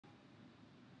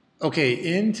Okay,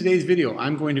 in today's video,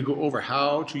 I'm going to go over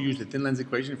how to use the thin lens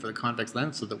equation for the convex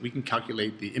lens so that we can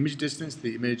calculate the image distance,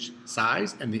 the image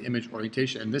size, and the image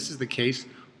orientation. And this is the case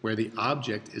where the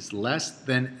object is less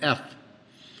than f.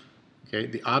 Okay,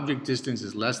 the object distance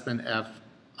is less than f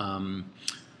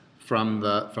from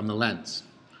the lens.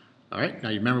 All right, now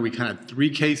you remember we kind of three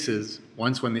cases.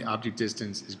 Once when the object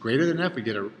distance is greater than f, we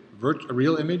get a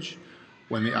real image.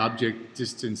 When the object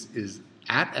distance is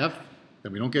at f,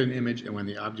 then we don't get an image, and when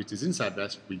the object is inside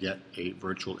f, we get a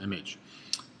virtual image.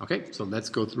 Okay, so let's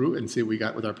go through and see what we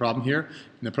got with our problem here.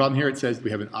 In the problem here, it says we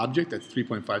have an object that's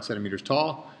 3.5 centimeters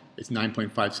tall. It's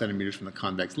 9.5 centimeters from the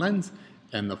convex lens,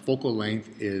 and the focal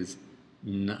length is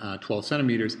 12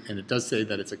 centimeters, and it does say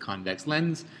that it's a convex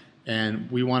lens, and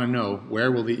we want to know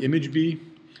where will the image be,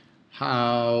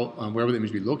 where will the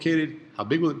image be located, how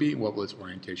big will it be, and what will its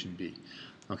orientation be.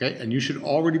 Okay, and you should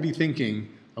already be thinking,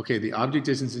 okay, the object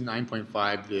distance is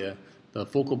 9.5, the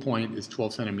focal point is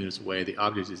 12 centimeters away, the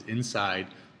object is inside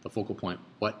the focal point.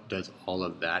 What does all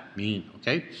of that mean?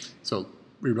 Okay, so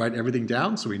we write everything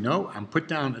down so we know. Put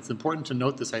down, it's important to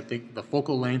note this, I think the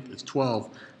focal length is 12.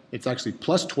 It's actually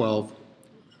plus 12.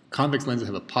 Convex lenses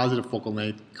have a positive focal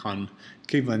length,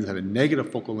 concave lenses have a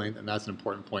negative focal length, and that's an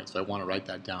important point, so I want to write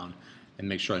that down and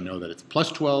make sure I know that it's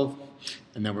plus 12,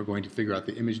 and then we're going to figure out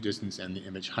the image distance and the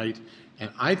image height.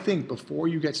 And I think before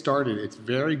you get started, it's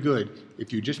very good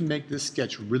if you just make this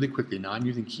sketch really quickly. Now I'm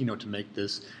using Keynote to make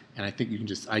this, and I think you can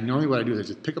just, normally what I do is I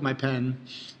just pick up my pen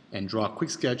and draw a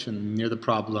quick sketch near the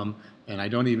problem, and I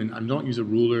don't use a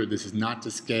ruler. This is not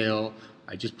to scale.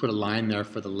 I just put a line there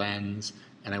for the lens,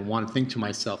 and I want to think to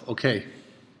myself, okay,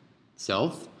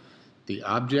 self, the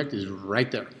object is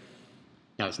right there.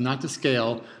 Now it's not to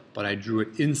scale, but I drew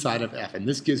it inside of f, and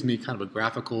this gives me kind of a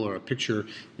graphical or a picture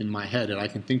in my head, and I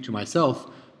can think to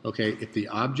myself, okay, if the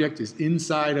object is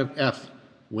inside of f,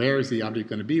 where is the object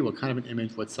going to be, what kind of an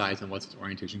image, what size, and what's its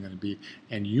orientation going to be.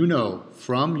 And you know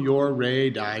from your ray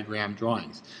diagram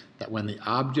drawings that when the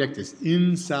object is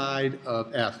inside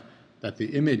of f, that the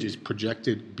image is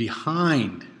projected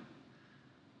behind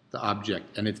the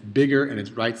object, and it's bigger, and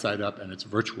it's right side up, and it's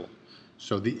virtual.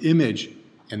 So the image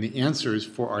and the answers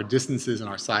for our distances and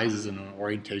our sizes and our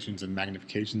orientations and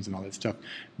magnifications and all that stuff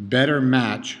better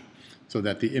match so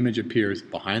that the image appears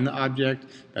behind the object,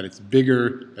 that it's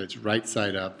bigger, that it's right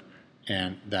side up,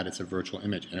 and that it's a virtual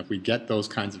image. And if we get those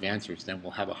kinds of answers, then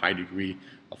we'll have a high degree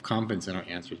of confidence in our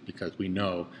answers because we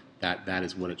know that that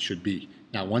is what it should be.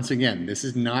 Now, once again, this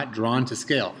is not drawn to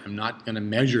scale. I'm not going to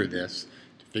measure this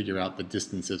to figure out the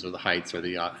distances or the heights or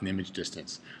an image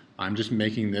distance. I'm just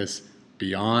making this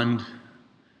beyond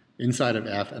inside of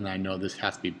f, and I know this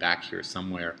has to be back here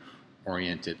somewhere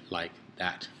oriented like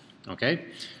that. Okay?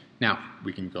 Now,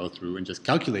 we can go through and just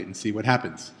calculate and see what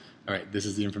happens. All right, this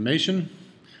is the information.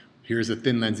 Here's a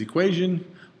thin lens equation.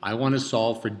 I want to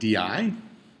solve for di.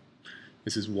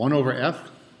 This is 1 over f,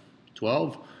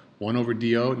 12, 1 over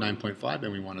do, 9.5,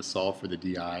 and we want to solve for the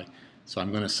di. So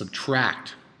I'm going to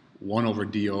subtract 1 over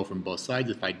do from both sides.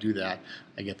 If I do that,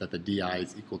 I get that the di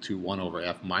is equal to 1 over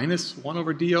f minus 1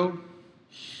 over do.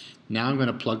 Now I'm going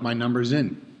to plug my numbers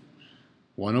in.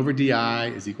 1 over di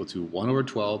is equal to 1 over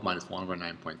 12 minus 1 over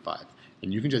 9.5.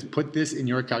 And you can just put this in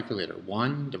your calculator.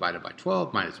 1 divided by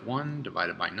 12 minus 1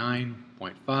 divided by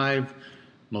 9.5.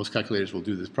 Most calculators will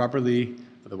do this properly.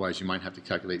 Otherwise, you might have to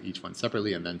calculate each one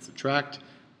separately and then subtract.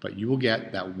 But you will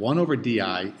get that 1 over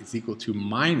di is equal to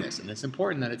minus, and it's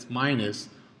important that it's minus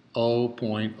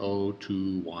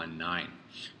 0.0219.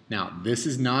 Now, this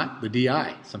is not the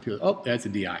di. Some people, oh, that's a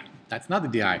di. That's not the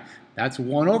di. That's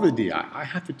 1 over the di. I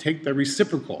have to take the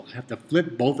reciprocal. I have to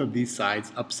flip both of these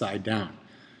sides upside down.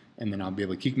 And then I'll be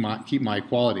able to keep my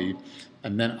equality.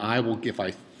 And then I will, if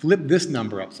I flip this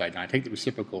number upside down, I take the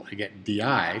reciprocal, I get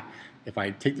di. If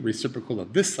I take the reciprocal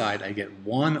of this side, I get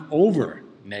 1 over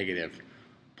negative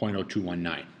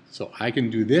 0.0219. So I can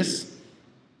do this.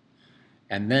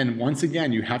 And then once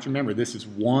again, you have to remember this is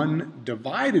 1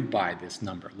 divided by this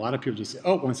number. A lot of people just say,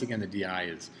 oh, once again, the di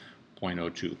is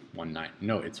 0.0219.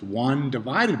 No, it's 1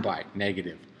 divided by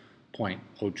negative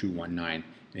 0.0219. And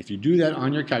if you do that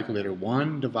on your calculator,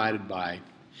 1 divided by,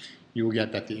 you will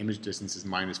get that the image distance is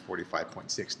minus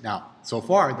 45.6. Now, so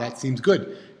far, that seems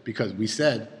good because we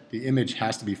said the image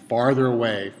has to be farther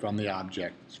away from the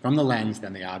object, from the lens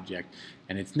than the object.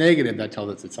 And it's negative, that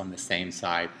tells us it's on the same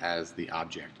side as the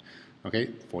object. Okay,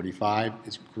 45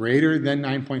 is greater than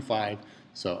 9.5.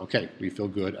 So, okay, we feel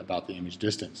good about the image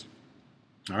distance.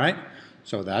 All right,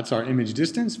 so that's our image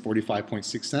distance,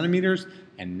 45.6 centimeters,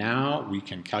 and now we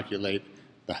can calculate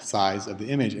the size of the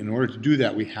image. In order to do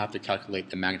that, we have to calculate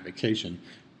the magnification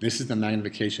This is the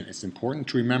magnification. It's important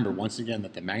to remember, once again,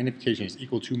 that the magnification is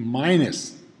equal to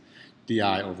minus di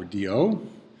over do.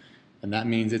 And that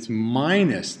means it's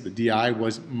minus, the di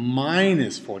was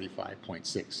minus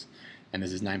 45.6. And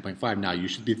this is 9.5. Now, you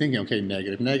should be thinking, okay,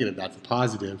 negative, negative, that's a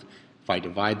positive. If I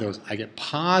divide those, I get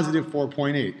positive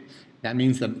 4.8. That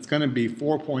means that it's going to be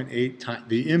 4.8 times,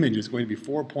 the image is going to be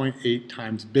 4.8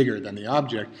 times bigger than the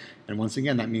object. And once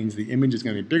again, that means the image is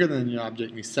going to be bigger than the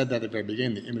object. We said that at the very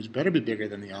beginning, the image better be bigger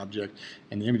than the object,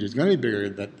 and the image is going to be bigger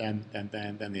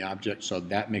than the object, so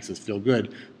that makes us feel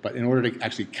good. But in order to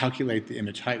actually calculate the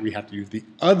image height, we have to use the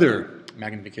other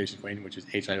magnification equation, which is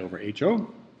hi over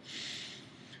ho.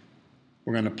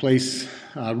 We're going to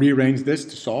rearrange this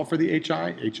to solve for the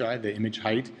hi. Hi, the image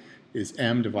height, is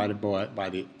m divided by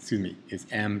the, is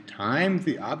m times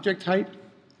the object height.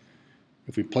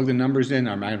 If we plug the numbers in,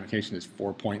 our magnification is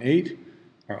 4.8,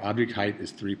 our object height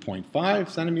is 3.5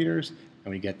 centimeters,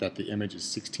 and we get that the image is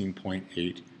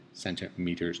 16.8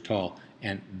 centimeters tall.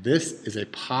 And this is a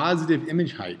positive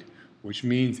image height, which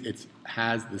means it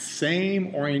has the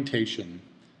same orientation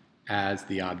as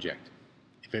the object.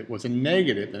 If it was a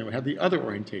negative, then it would have the other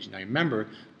orientation. Now remember,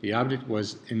 the object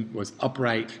was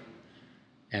upright,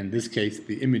 and in this case,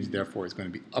 the image, therefore, is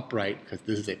going to be upright because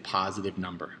this is a positive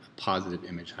number, a positive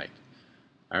image height.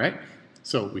 All right?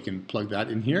 So we can plug that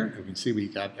in here. We can see we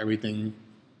got everything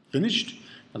finished.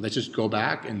 Now let's just go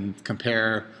back and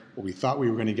compare what we thought we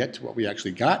were going to get to what we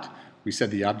actually got. We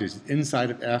said the object is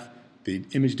inside of F. The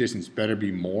image distance better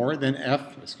be more than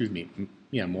F,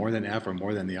 more than F or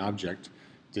more than the object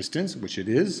distance, which it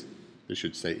is. This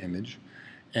should say image.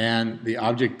 And the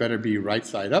object better be right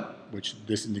side up, which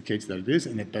this indicates that it is,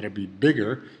 and it better be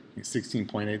bigger.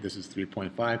 16.8, this is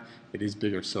 3.5. It is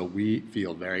bigger, so we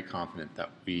feel very confident that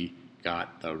we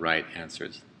got the right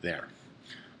answers there.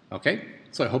 Okay,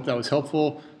 so I hope that was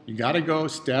helpful. You got to go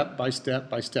step by step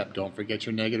by step. Don't forget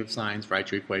your negative signs,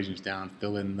 write your equations down,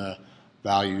 fill in the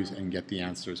values, and get the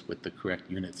answers with the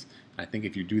correct units. I think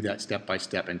if you do that step by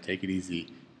step and take it easy,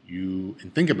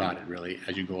 and think about it really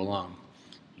as you go along,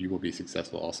 you will be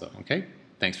successful also, okay?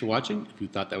 Thanks for watching. If you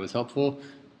thought that was helpful,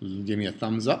 give me a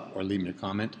thumbs up or leave me a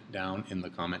comment down in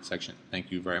the comment section.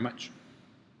 Thank you very much.